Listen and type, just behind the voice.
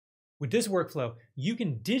With this workflow, you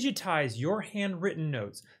can digitize your handwritten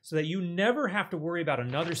notes so that you never have to worry about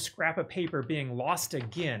another scrap of paper being lost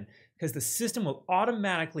again, because the system will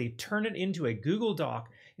automatically turn it into a Google Doc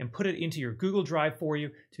and put it into your Google Drive for you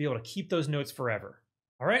to be able to keep those notes forever.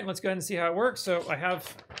 All right, let's go ahead and see how it works. So I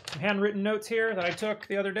have some handwritten notes here that I took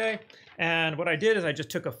the other day. And what I did is I just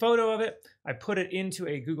took a photo of it. I put it into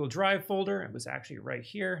a Google Drive folder. It was actually right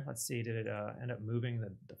here. Let's see, did it end up moving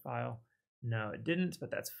the file? No, it didn't, but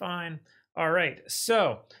that's fine. All right,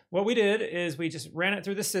 so what we did is we just ran it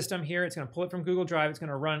through the system here. It's gonna pull it from Google Drive. It's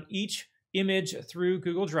gonna run each image through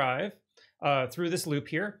Google Drive, through this loop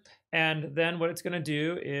here. And then what it's gonna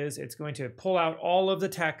do is it's going to pull out all of the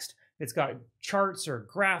text. It's got charts or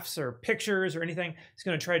graphs or pictures or anything. It's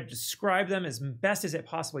gonna try to describe them as best as it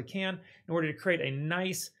possibly can in order to create a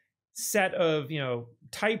nice set of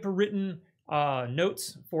typewritten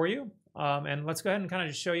notes for you. And let's go ahead and kind of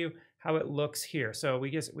just show you how it looks here. So we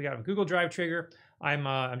got a Google Drive trigger.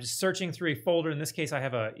 I'm just searching through a folder. In this case, I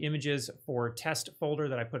have a images for test folder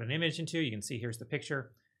that I put an image into. You can see here's the picture.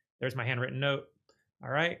 There's my handwritten note. All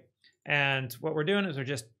right. And what we're doing is we're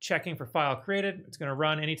just checking for file created. It's going to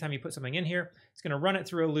run anytime you put something in here. It's going to run it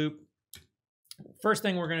through a loop. First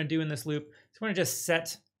thing we're going to do in this loop is we're going to just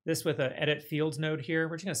set this with an edit fields node here.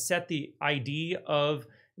 We're just going to set the ID of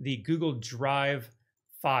the Google Drive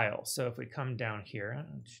file. So if we come down here,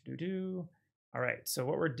 all right, so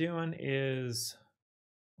what we're doing is,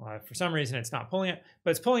 well, for some reason it's not pulling it,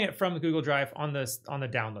 but it's pulling it from the Google Drive on the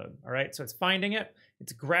download. All right, so it's finding it,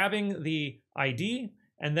 it's grabbing the ID,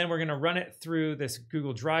 and then we're going to run it through this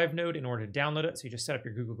Google Drive node in order to download it. So you just set up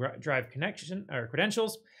your Google Drive connection or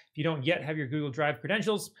credentials. If you don't yet have your Google Drive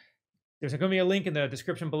credentials, there's going to be a link in the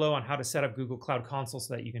description below on how to set up Google Cloud Console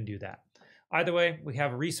so that you can do that. Either way, we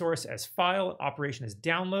have a resource as file, operation as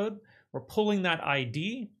download. We're pulling that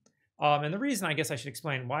ID. And the reason I guess I should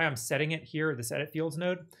explain why I'm setting it here, this edit fields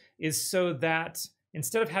node, is so that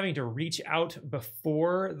instead of having to reach out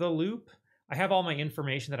before the loop, I have all my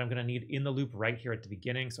information that I'm gonna need in the loop right here at the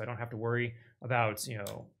beginning, so I don't have to worry about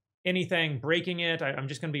anything breaking it. I'm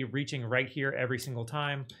just gonna be reaching right here every single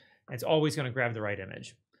time. And it's always gonna grab the right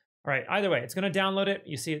image. All right, either way, it's gonna download it.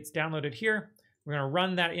 You see it's downloaded here. We're going to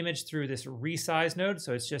run that image through this resize node.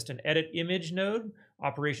 So it's just an edit image node,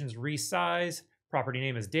 operations resize, property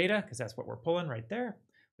name is data, because that's what we're pulling right there.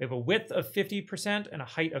 We have a width of 50% and a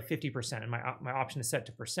height of 50%, and my option is set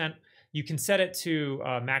to percent. You can set it to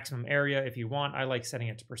maximum area if you want. I like setting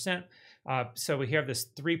it to percent. So we have this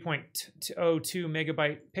 3.02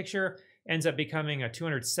 megabyte picture, ends up becoming a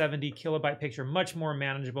 270 kilobyte picture, much more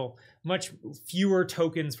manageable, much fewer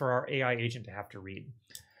tokens for our AI agent to have to read.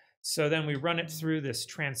 So then we run it through this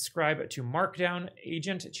transcribe to markdown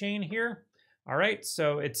agent chain here. All right,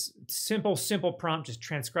 so it's simple prompt, just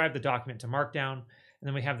transcribe the document to markdown. And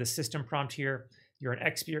then we have the system prompt here. You're an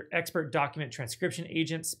expert document transcription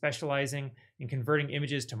agent specializing in converting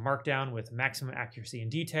images to markdown with maximum accuracy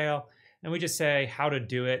and detail. And we just say how to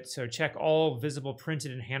do it. So check all visible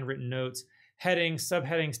printed and handwritten notes, headings,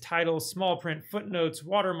 subheadings, titles, small print, footnotes,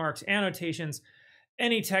 watermarks, annotations,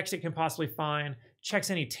 any text it can possibly find, checks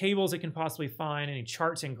any tables it can possibly find, any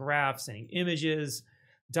charts and graphs, any images,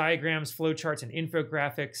 diagrams, flowcharts, and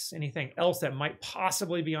infographics, anything else that might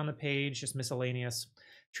possibly be on the page, just miscellaneous.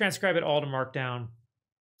 Transcribe it all to markdown,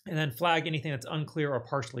 and then flag anything that's unclear or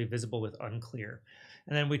partially visible with unclear.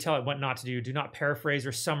 And then we tell it what not to do. Do not paraphrase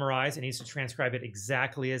or summarize. It needs to transcribe it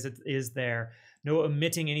exactly as it is there. No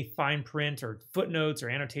omitting any fine print or footnotes or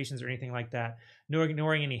annotations or anything like that. No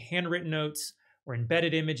ignoring any handwritten notes or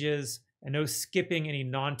embedded images, and no skipping any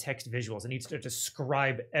non-text visuals. It needs to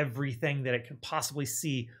describe everything that it can possibly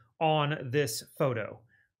see on this photo.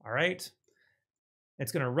 All right.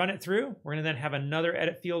 It's going to run it through. We're going to then have another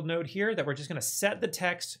edit field node here that we're just going to set the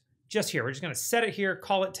text just here. We're just going to set it here,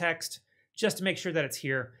 call it text, just to make sure that it's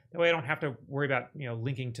here. That way I don't have to worry about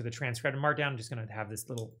linking to the transcribe and markdown. I'm just going to have this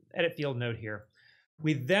little edit field node here.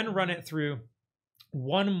 We then run it through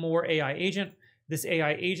one more AI agent. This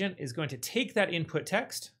AI agent is going to take that input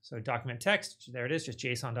text, so document text, there it is, just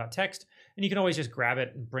json.text, and you can always just grab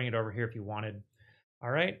it and bring it over here if you wanted. All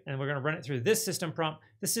right, and we're going to run it through this system prompt.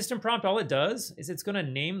 The system prompt, all it does is it's going to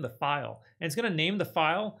name the file, and it's going to name the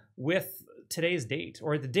file with today's date,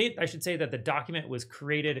 or the date, I should say, that the document was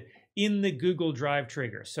created in the Google Drive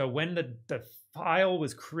trigger. So when the file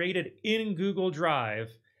was created in Google Drive,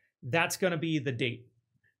 that's going to be the date.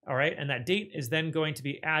 All right, and that date is then going to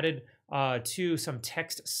be added to some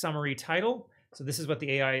text summary title. So this is what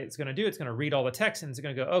the AI is going to do. It's going to read all the text and it's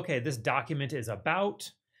going to go, okay, this document is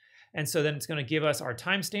about. And so then it's going to give us our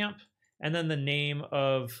timestamp and then the name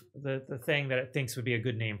of the thing that it thinks would be a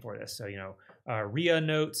good name for this. So, RIA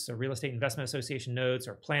notes, so Real Estate Investment Association notes,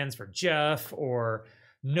 or plans for Jeff, or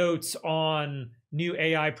notes on new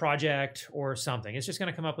AI project or something. It's just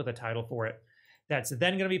going to come up with a title for it. That's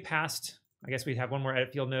then going to be passed. I guess we have one more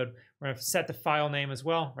edit field node. We're going to set the file name as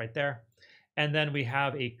well right there. And then we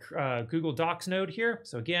have a Google Docs node here.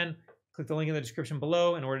 So again, click the link in the description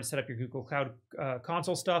below in order to set up your Google Cloud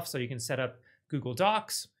Console stuff so you can set up Google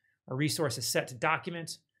Docs. Our resource is set to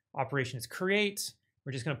document. Operation is create.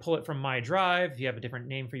 We're just going to pull it from my drive. If you have a different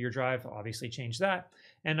name for your drive, obviously change that.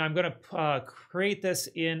 And I'm going to create this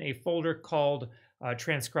in a folder called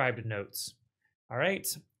transcribed notes. All right.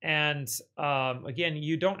 And again,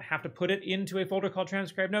 you don't have to put it into a folder called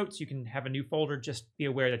transcribed notes. You can have a new folder. Just be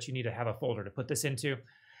aware that you need to have a folder to put this into.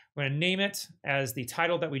 We're going to name it as the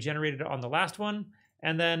title that we generated on the last one,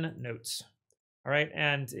 and then notes. All right.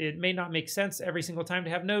 And it may not make sense every single time to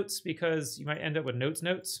have notes because you might end up with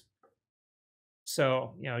notes.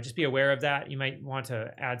 So, just be aware of that. You might want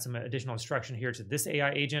to add some additional instruction here to this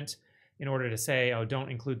AI agent in order to say, oh,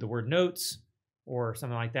 don't include the word notes or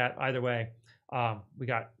something like that. Either way, we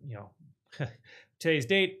got, today's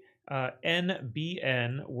date,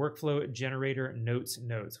 NBN workflow generator notes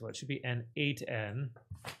node. Well, it should be N8N.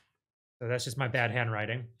 So that's just my bad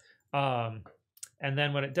handwriting. And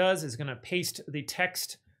then what it does is going to paste the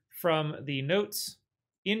text from the notes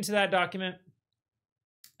into that document.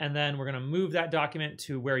 And then we're going to move that document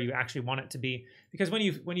to where you actually want it to be. Because when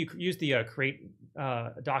you use the create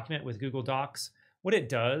document with Google Docs, what it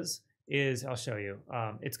does is, I'll show you,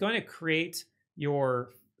 it's going to create your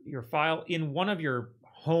file in one of your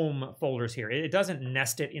home folders here. It doesn't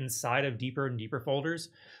nest it inside of deeper and deeper folders.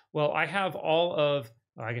 Well, I have all of,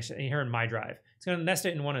 I guess here in my drive, it's going to nest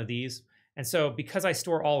it in one of these. And so because I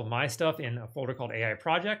store all of my stuff in a folder called AI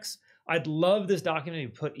projects, I'd love this document to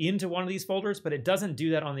be put into one of these folders, but it doesn't do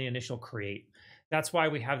that on the initial create. That's why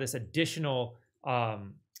we have this additional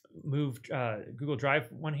Google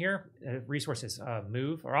Drive one here. Resources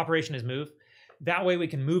move, or operation is move. That way we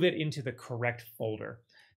can move it into the correct folder.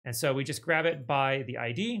 And so we just grab it by the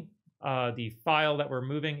ID. The file that we're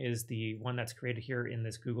moving is the one that's created here in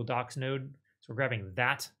this Google Docs node. So we're grabbing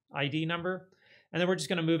that ID number, and then we're just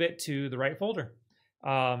going to move it to the right folder.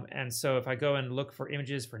 And so if I go and look for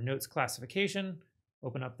images for notes classification,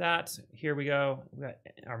 open up that, here we go. We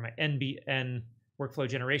got my NBN workflow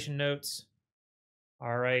generation notes.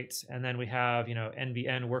 All right, and then we have,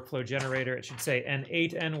 NBN workflow generator. It should say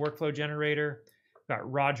N8N workflow generator. We've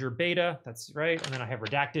got Roger beta, that's right. And then I have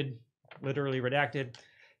redacted, literally redacted.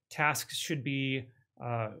 Tasks should be,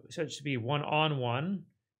 so it should be one-on-one,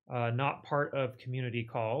 not part of community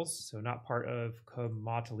calls, so not part of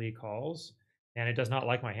commodity calls. And it does not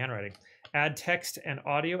like my handwriting. Add text and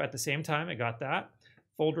audio at the same time. I got that.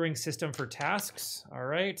 Foldering system for tasks. All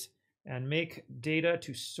right. And make data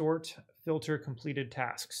to sort, filter completed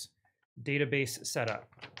tasks. Database setup.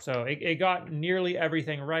 So it got nearly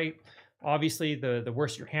everything right. Obviously, the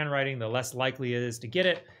worse your handwriting, the less likely it is to get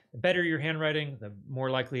it. The better your handwriting, the more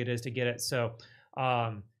likely it is to get it. So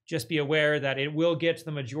just be aware that it will get to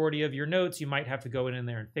the majority of your notes. You might have to go in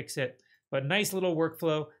there and fix it. But nice little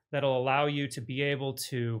workflow that'll allow you to be able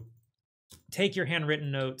to take your handwritten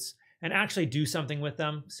notes and actually do something with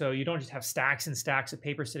them. So you don't just have stacks and stacks of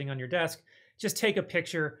paper sitting on your desk. Just take a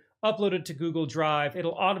picture, upload it to Google Drive.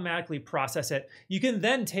 It'll automatically process it. You can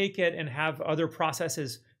then take it and have other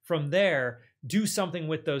processes from there do something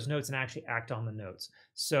with those notes and actually act on the notes.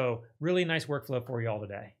 So really nice workflow for you all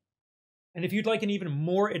today. And if you'd like an even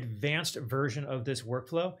more advanced version of this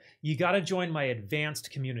workflow, you got to join my advanced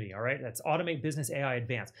community, all right? That's Automate Business AI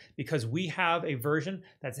Advanced, because we have a version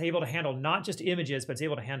that's able to handle not just images, but it's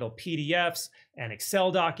able to handle PDFs and Excel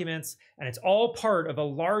documents, and it's all part of a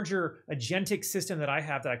larger agentic system that I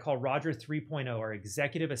have that I call Roger 3.0, our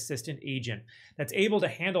executive assistant agent, that's able to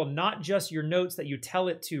handle not just your notes that you tell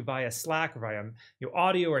it to via Slack or via your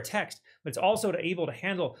audio or text, but it's also able to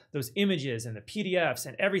handle those images and the PDFs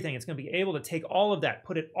and everything. It's going to be able to take all of that,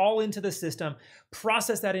 put it all into the system,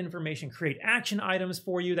 process that information, create action items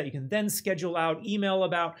for you that you can then schedule out, email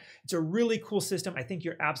about. It's a really cool system. I think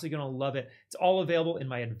you're absolutely going to love it. It's all available in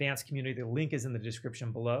my advanced community. The link is in the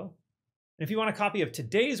description below. And if you want a copy of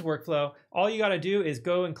today's workflow, all you got to do is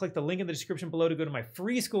go and click the link in the description below to go to my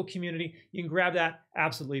free school community. You can grab that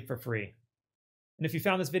absolutely for free. And if you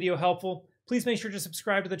found this video helpful, please make sure to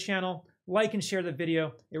subscribe to the channel, like and share the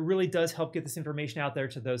video. It really does help get this information out there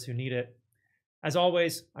to those who need it. As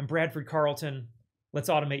always, I'm Bradford Carlton. Let's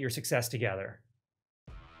automate your success together.